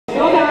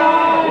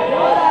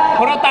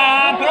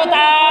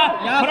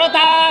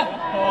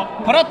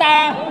トロ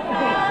タン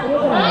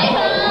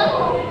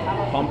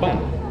パンパ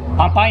ン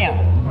パンパンや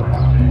ん。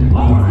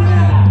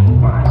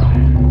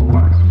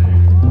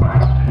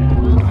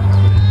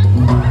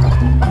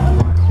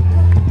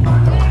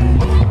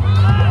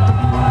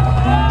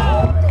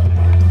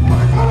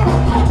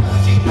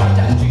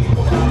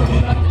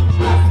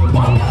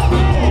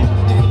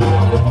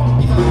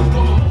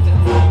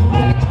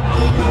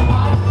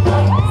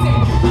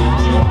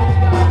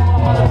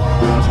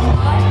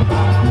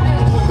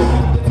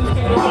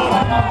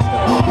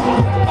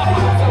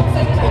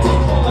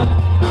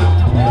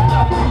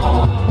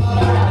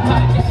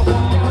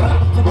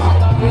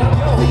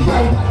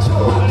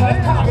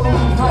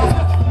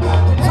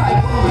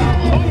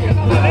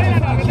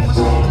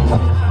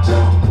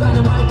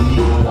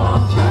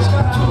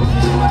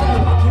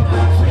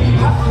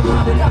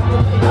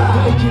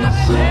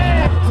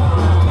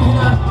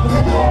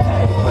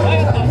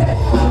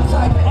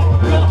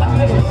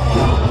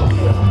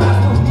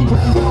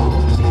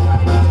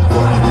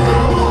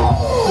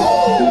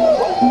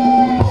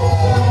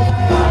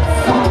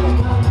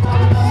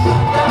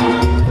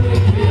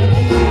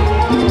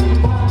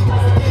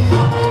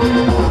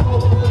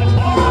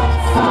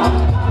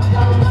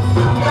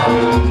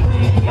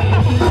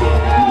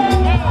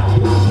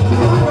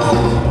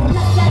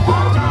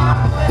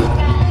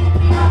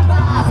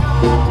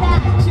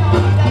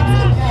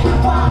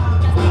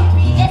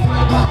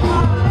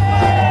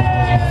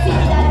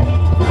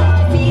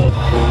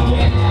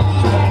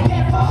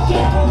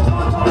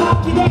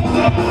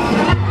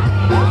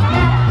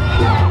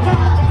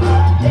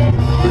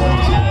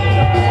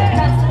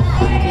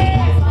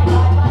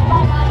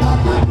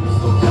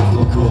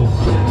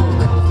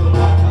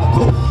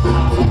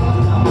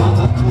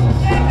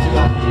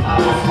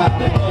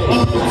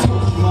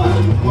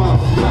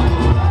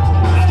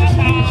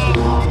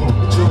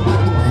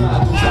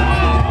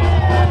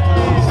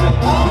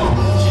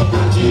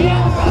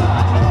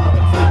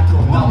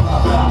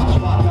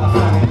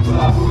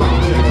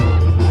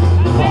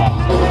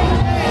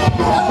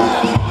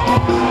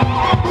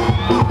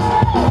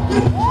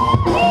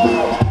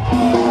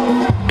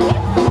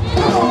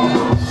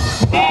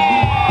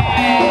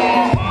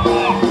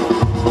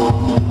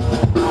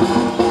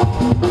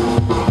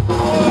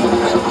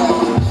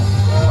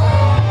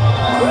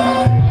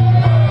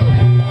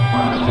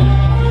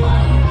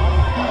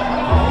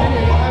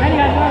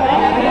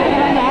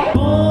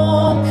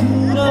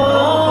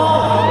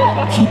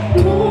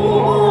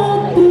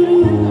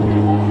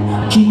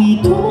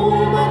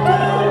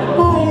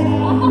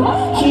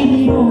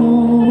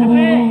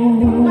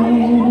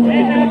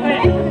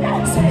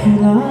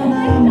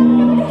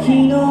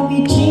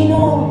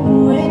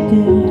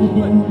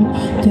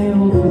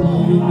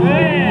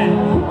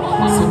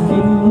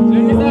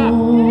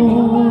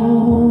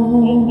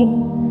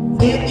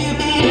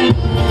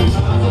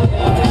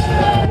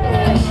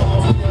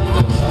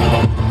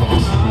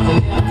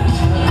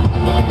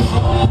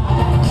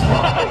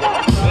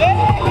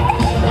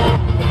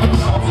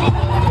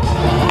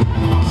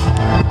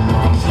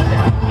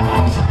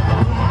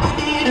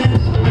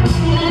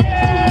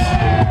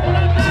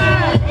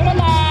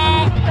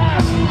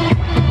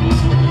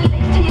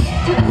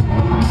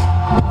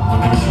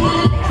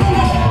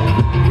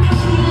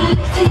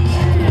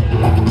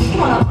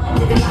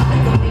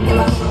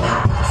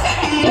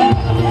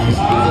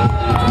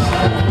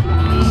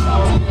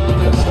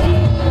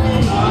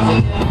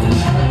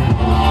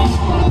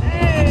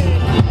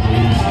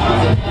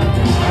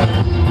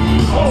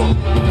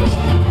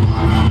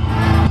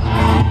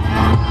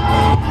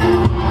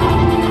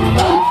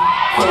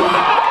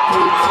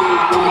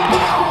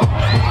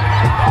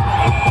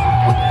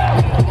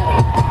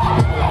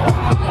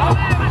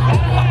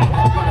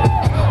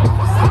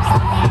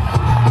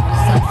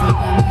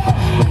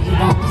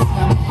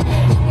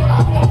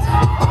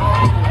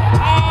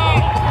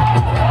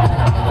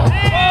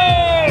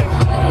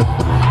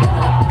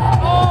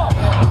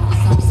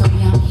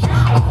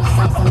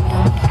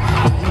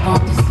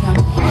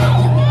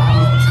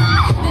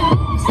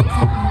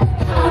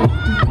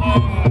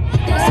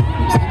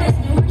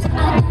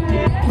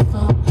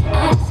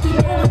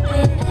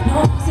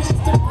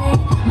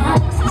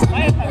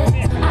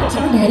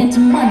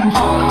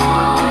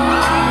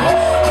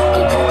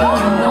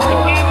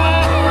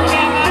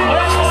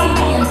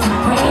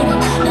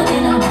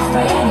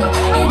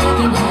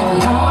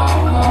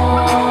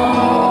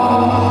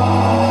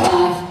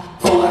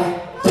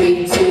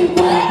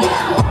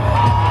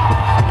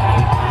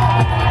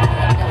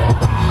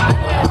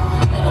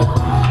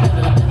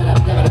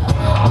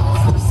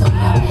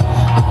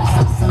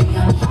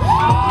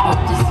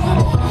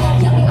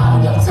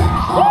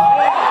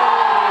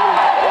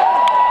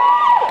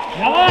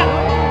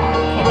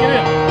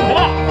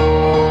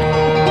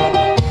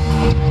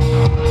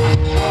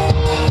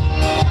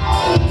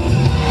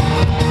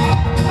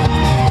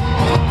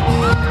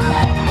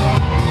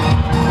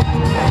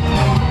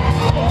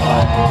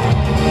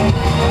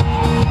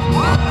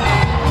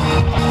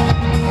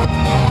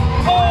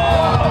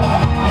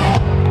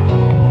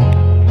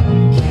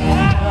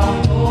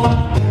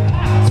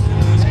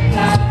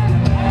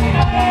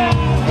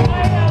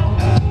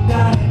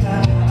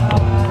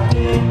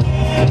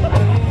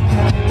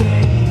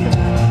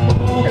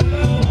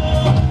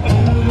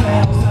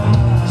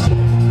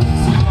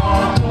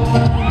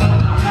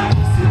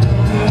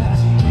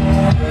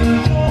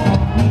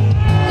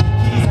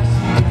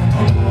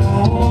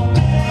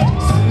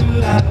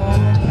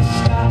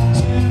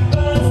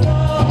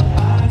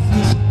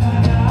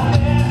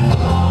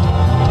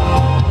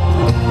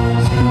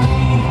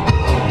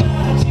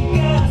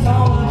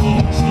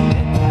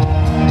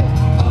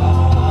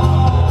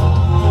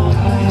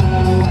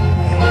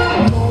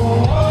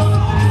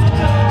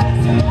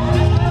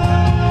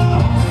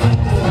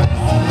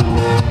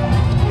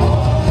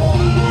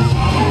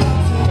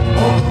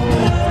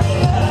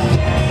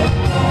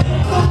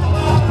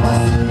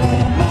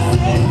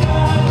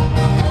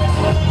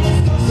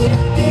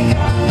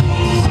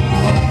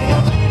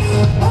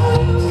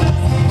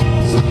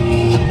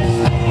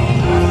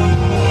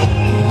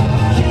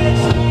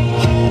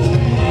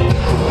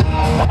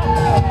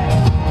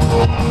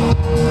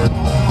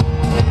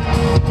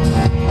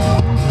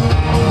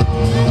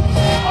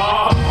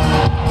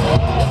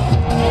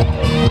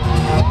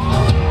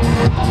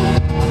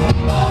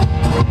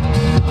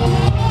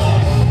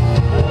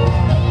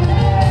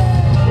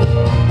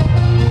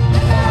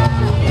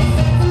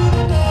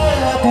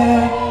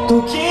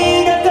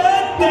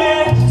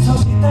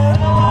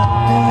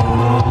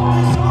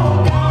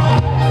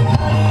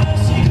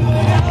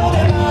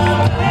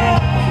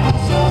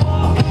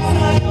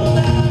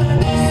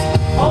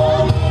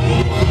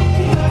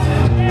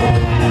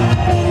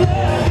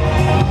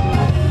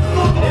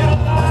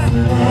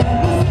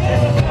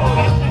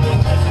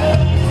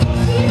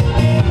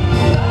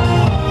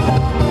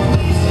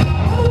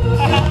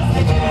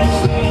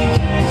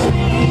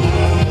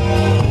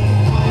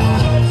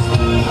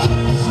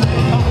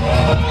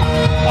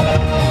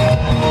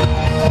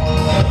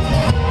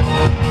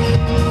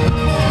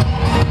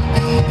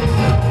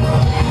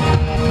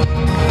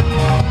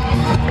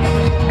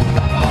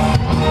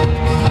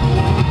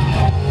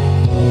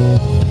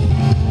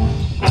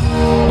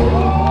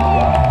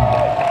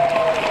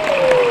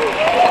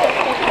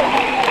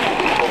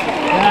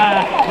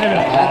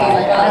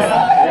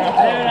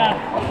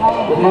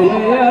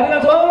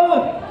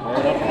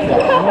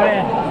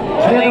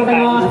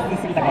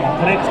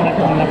こ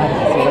んな感じ。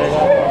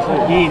それ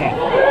がいいね。よ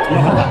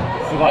かった。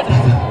すごい。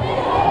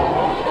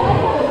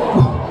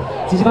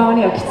自慢は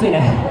にはきつい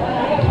ね。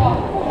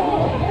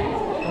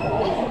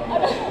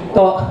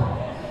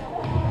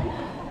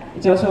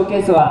一応ショーケ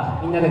ースは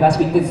みんなで合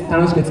宿行って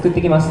楽しく作っ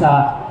てきまし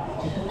た。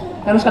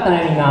楽しかった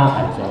ね、みん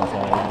な。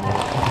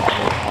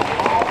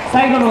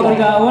最後の踊り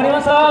が終わりま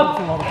した。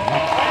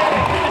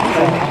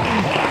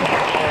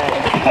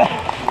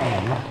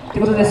とい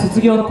うことで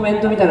卒業のコメン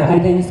トみたいなの入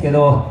りたいんですけ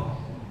ど、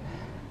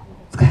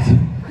疲れてる。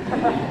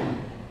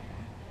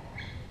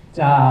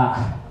じゃあ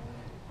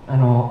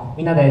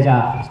みんなでじ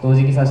ゃあちょっとお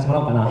辞儀させても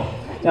らおうかな。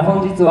じゃあ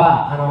本日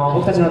は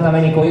僕たちのた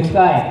めにこういう機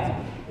会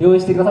用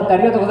意してくださってあ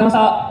りがとうございまし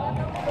た。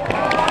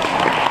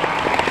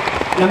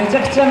いや、めち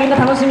ゃくちゃみんな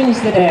楽しみに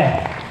してて、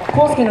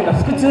コウスケのが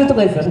腹痛と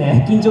かですよ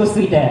ね、緊張し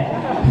すぎて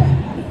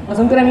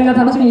そのくらいみんな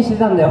楽しみにして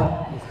たんだ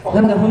よ。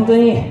なので本当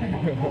に今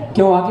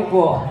日は結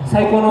構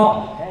最高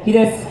の日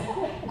です。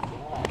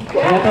あ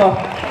りがとう。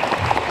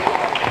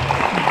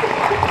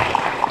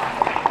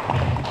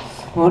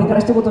俺から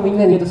一言みん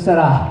なに言うとした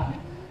ら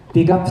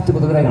ビッグアップってこ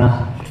とぐらいか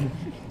な。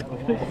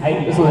は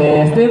い、嘘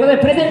です。ということで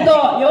プレゼント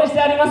用意し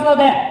てありますの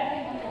で、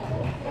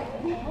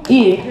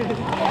いい？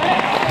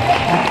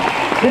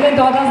プレゼン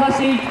ト渡させ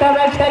ていた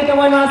だきたいと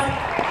思います。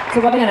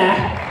そこだけね。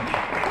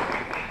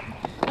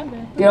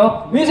いく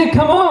よ、ミュージック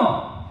カモ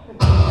ン。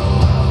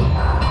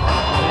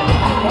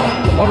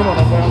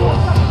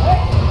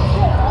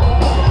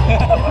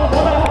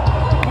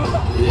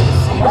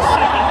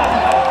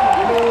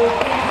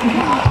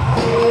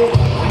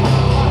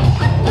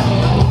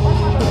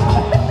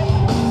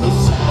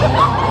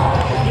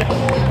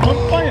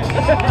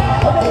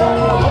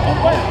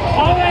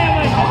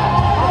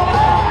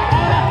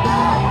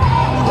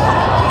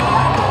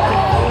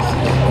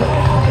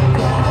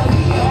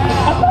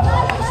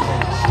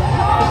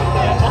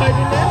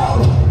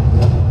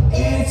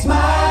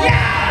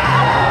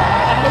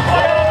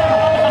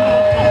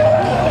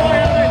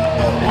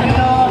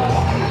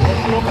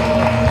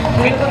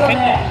ということで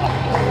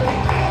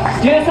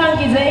13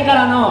期全員か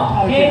ら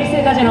の現役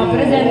生たちのプ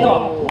レゼン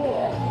ト。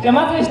じゃあ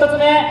まず1つ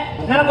目、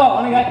7個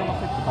お願い。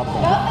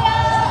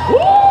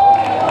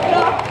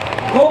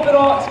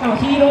GoPro、しかも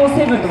ヒーロー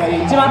7とかい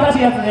う一番新し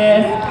いやつ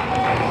で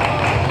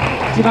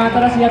す。一番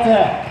新しいやつ。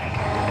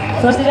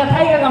そしてじゃあ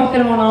タイガーが持って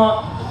るも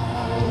の、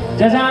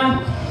じゃじゃん、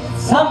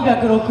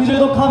360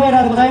度カメ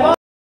ラでございます。